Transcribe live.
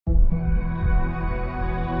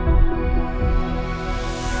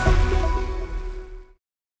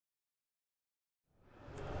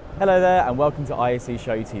Hello there and welcome to ISE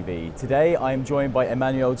Show TV. Today I am joined by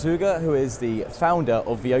Emanuel Zügler, who is the founder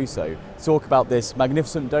of Vioso, to talk about this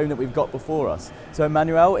magnificent dome that we've got before us. So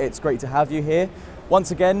Emanuel, it's great to have you here.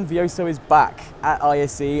 Once again, Vioso is back at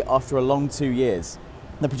ISE after a long 2 years.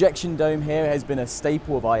 The projection dome here has been a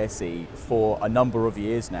staple of ISE for a number of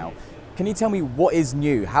years now. Can you tell me what is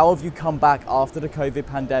new? How have you come back after the COVID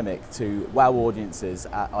pandemic to wow audiences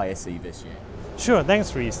at ISE this year? Sure,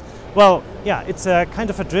 thanks Reece. Well, yeah, it's a kind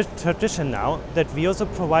of a tradition now that Vioso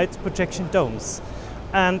provides projection domes.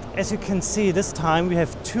 And as you can see, this time we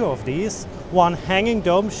have two of these. One hanging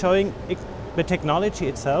dome showing the technology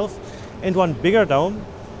itself, and one bigger dome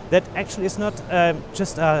that actually is not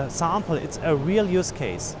just a sample, it's a real use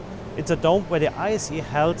case. It's a dome where the ISE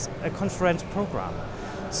held a conference program.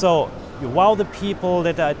 So you wow the people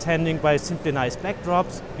that are attending by simply nice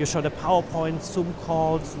backdrops, you show the PowerPoint, Zoom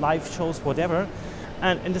calls, live shows, whatever.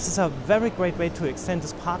 And this is a very great way to extend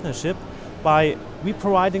this partnership by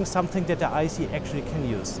providing something that the ISE actually can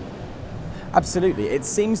use. Absolutely. It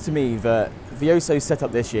seems to me that Vioso's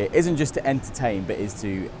setup this year isn't just to entertain, but is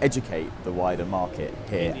to educate the wider market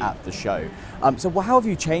here Indeed. at the show. So how have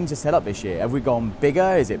you changed the setup this year? Have we gone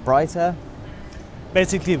bigger? Is it brighter?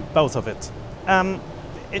 Basically both of it.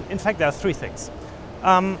 In fact, there are three things.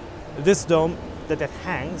 This dome that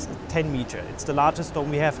hangs 10 meters. It's the largest dome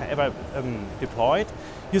we have ever deployed,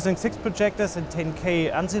 using 6 projectors and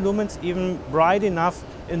 10K ANSI lumens, even bright enough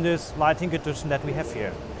in this lighting condition that we have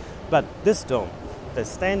here. But this dome, the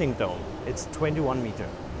standing dome, it's 21 meters.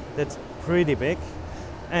 That's pretty big,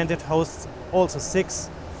 and it hosts also 6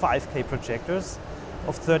 5K projectors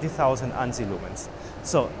of 30,000 ANSI lumens.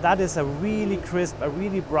 So that is a really crisp, a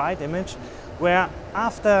really bright image, where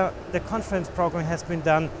after the conference program has been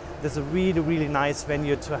done, there's a really nice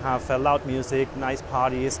venue to have loud music, nice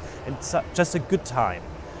parties, and just a good time.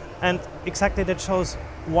 And exactly that shows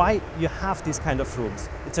why you have these kind of rooms.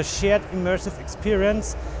 It's a shared immersive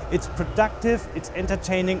experience, it's productive, it's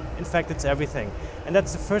entertaining, in fact it's everything. And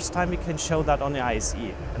that's the first time we can show that on the ISE,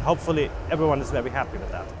 and hopefully everyone is very happy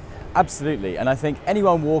with that. Absolutely, and I think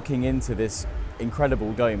anyone walking into this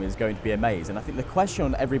incredible dome is going to be amazed. And I think the question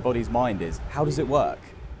on everybody's mind is, how does it work?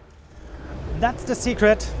 That's the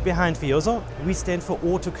secret behind Vioso. We stand for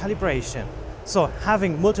auto calibration. So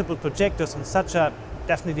having multiple projectors on such a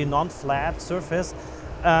definitely non-flat surface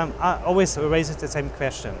always raises the same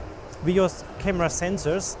question. We use camera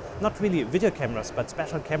sensors, not really video cameras, but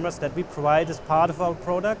special cameras that we provide as part of our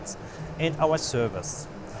products and our service.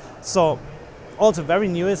 So also very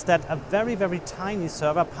new is that a very tiny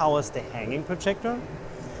server powers the hanging projector,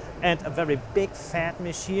 and a very big fat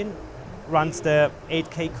machine runs the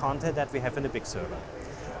 8K content that we have in the big server.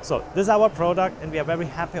 So this is our product, and we are very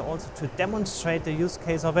happy also to demonstrate the use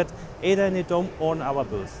case of it either in the dome or in our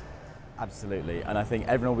booth. Absolutely, and I think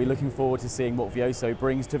everyone will be looking forward to seeing what Vioso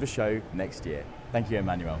brings to the show next year. Thank you,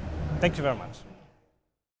 Emanuel. Thank you very much.